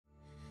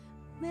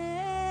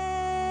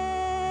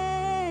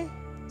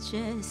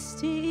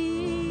Majesty,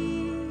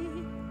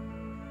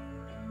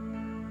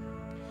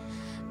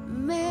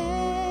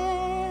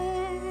 Majesty,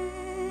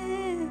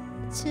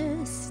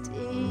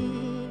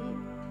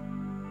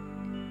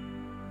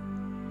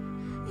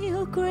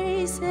 your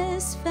grace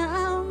has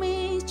found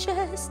me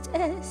just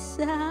as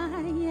I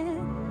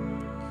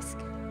am. Yes,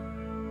 God.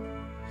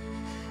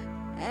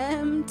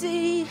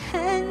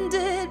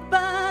 Empty-handed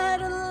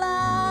but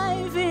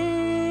alive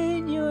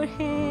in your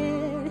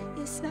hand.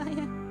 Yes, I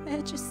am,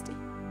 Majesty.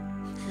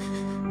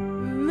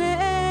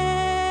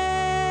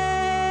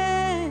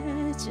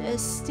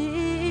 Majesty,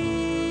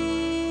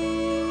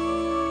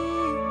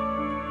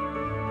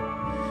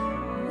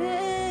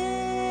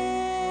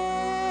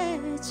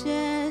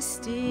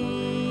 Majesty,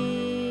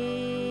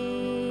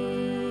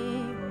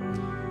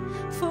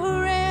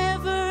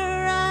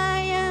 forever I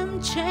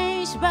am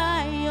changed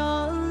by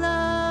your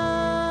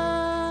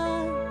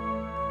love.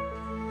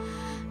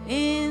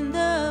 In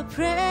the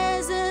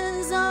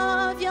presence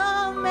of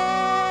your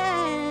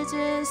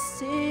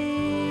majesty,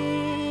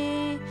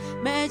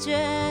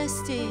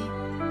 majesty,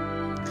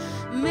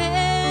 majesty,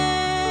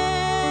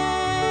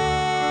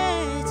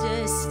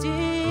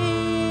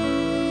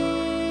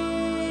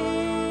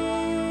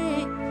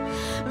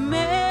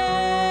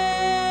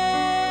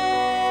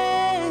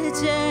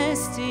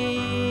 majesty.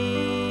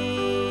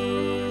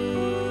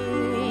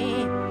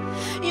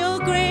 Your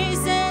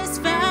grace has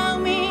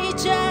found me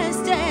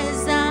just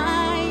as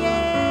I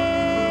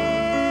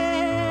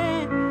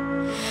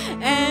am,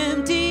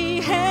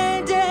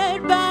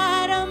 empty-handed,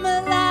 but I'm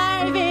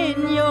alive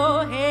in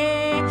your hands.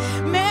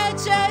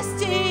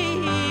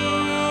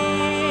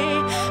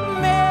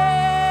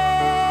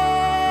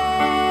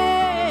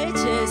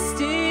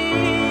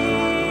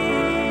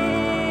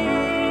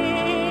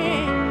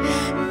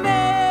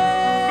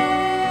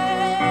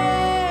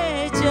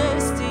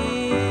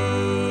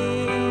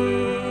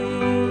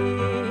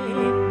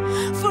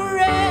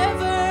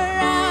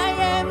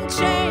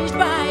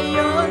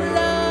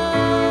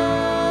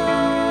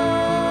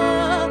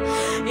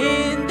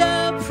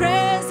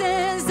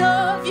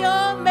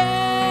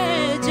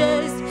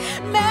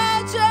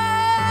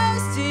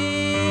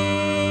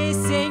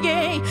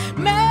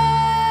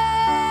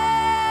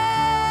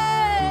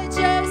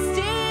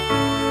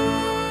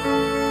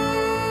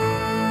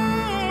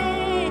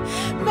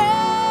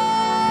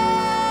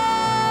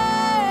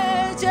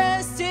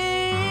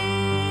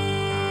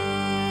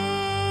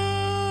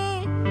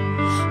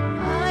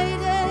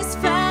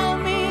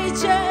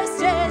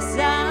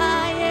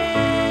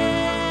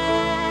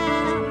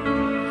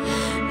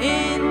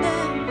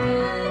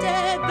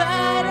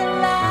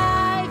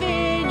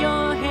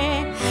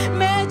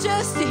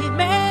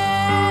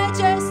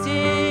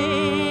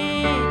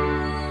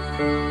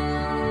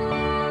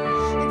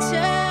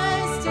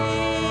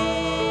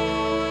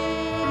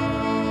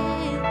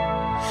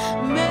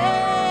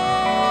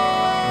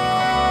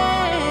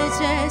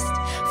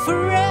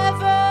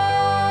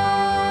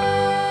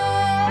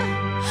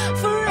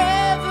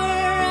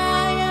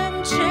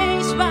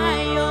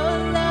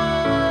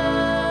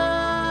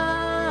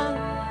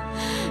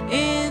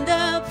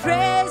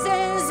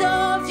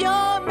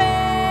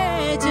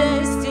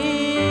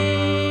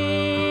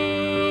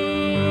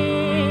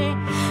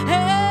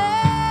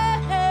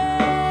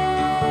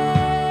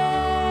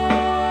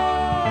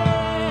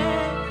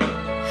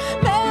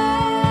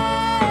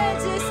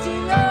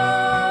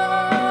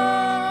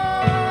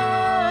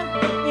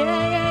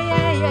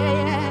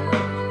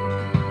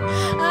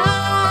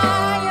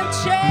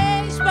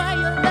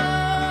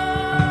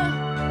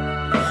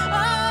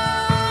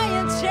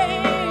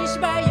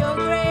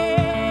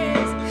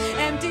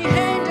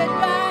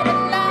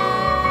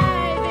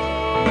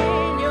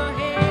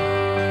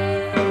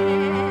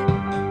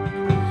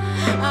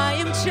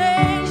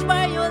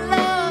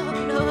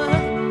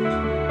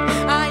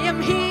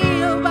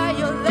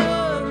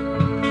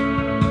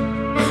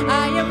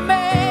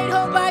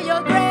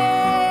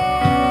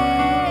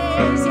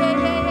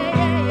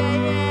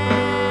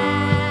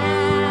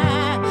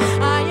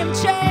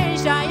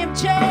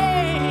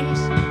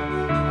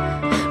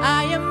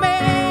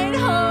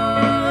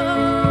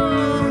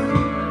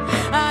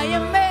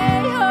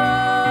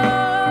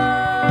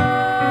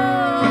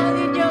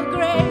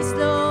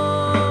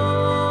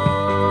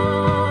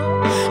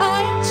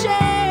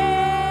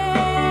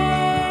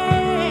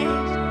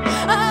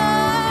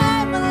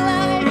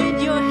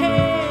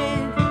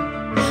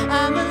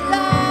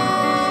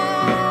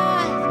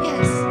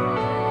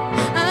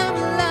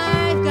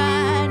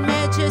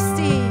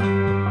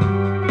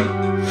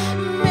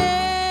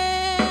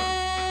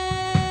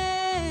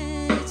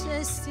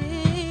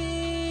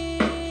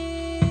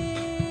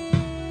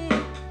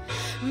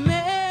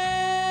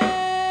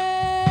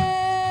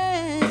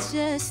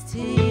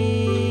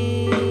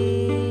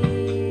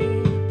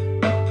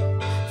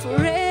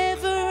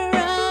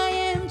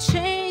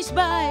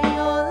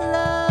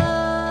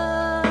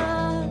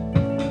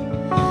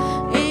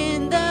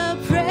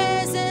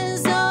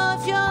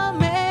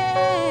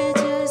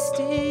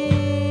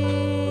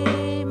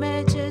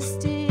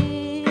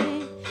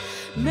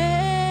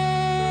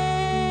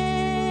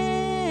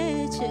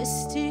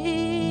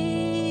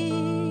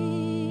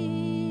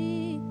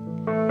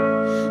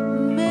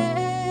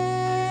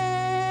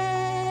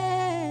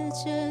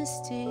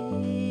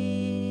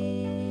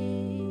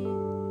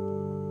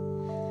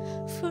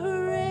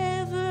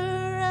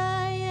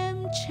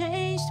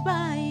 blessed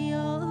by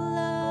your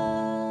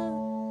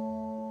love.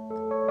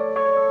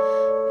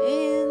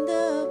 In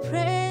the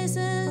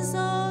presence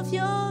of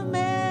your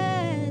majesty,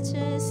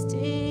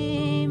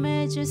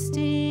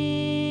 majesty.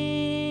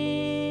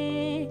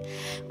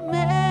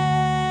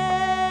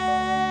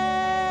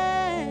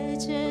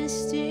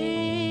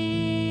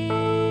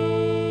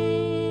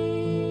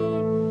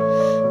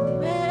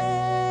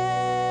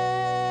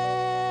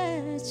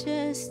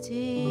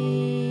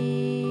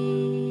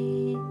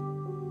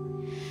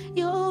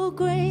 Your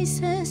grace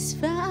has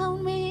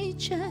found me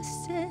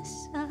just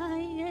as I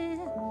am,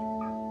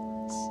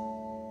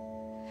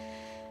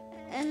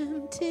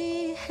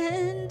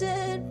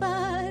 empty-handed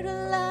but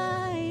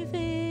alive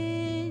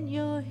in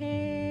your hand.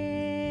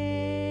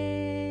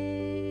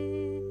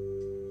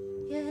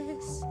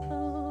 Yes,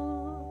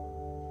 Lord.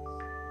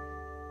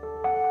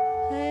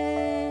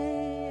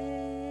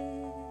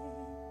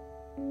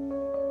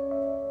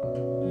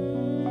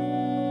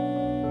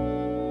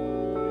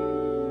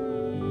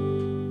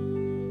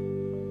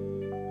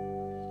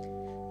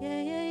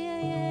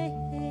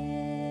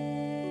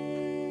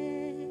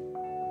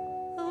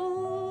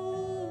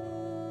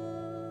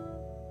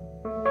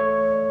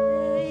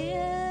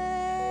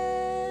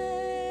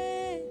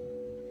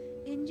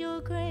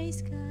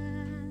 Grace, God.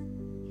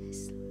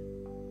 Yes, Lord.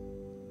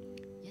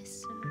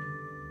 Yes, sir.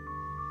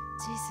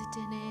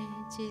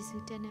 Jesus,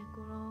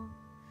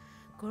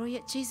 Goro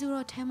ye Jesus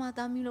ro thema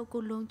tami lo ko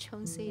long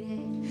chong se de.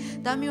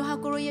 Tami ha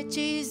goro ye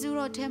Jesus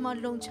ro thema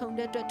long chong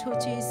de twat tho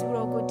Jesus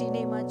ro ko di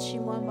nei ma chi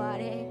mwan ba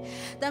de.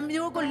 Tami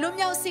ro ko lwat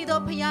myauk si do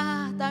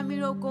phaya, tami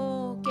ro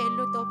ko ke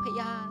lwat do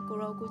phaya,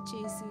 goro ko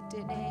Jesus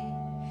tin de.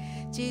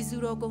 Jesus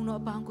ro kong no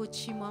bang ko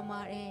chi mwan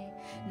ma de.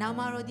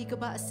 Nama ro di ka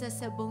ba set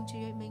set bong chu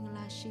ye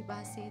mingla shi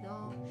ba se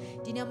do.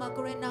 Di na ma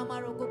goro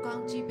nama ro ko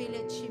kaung chi pe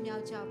le chi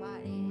myauk ja ba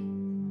de.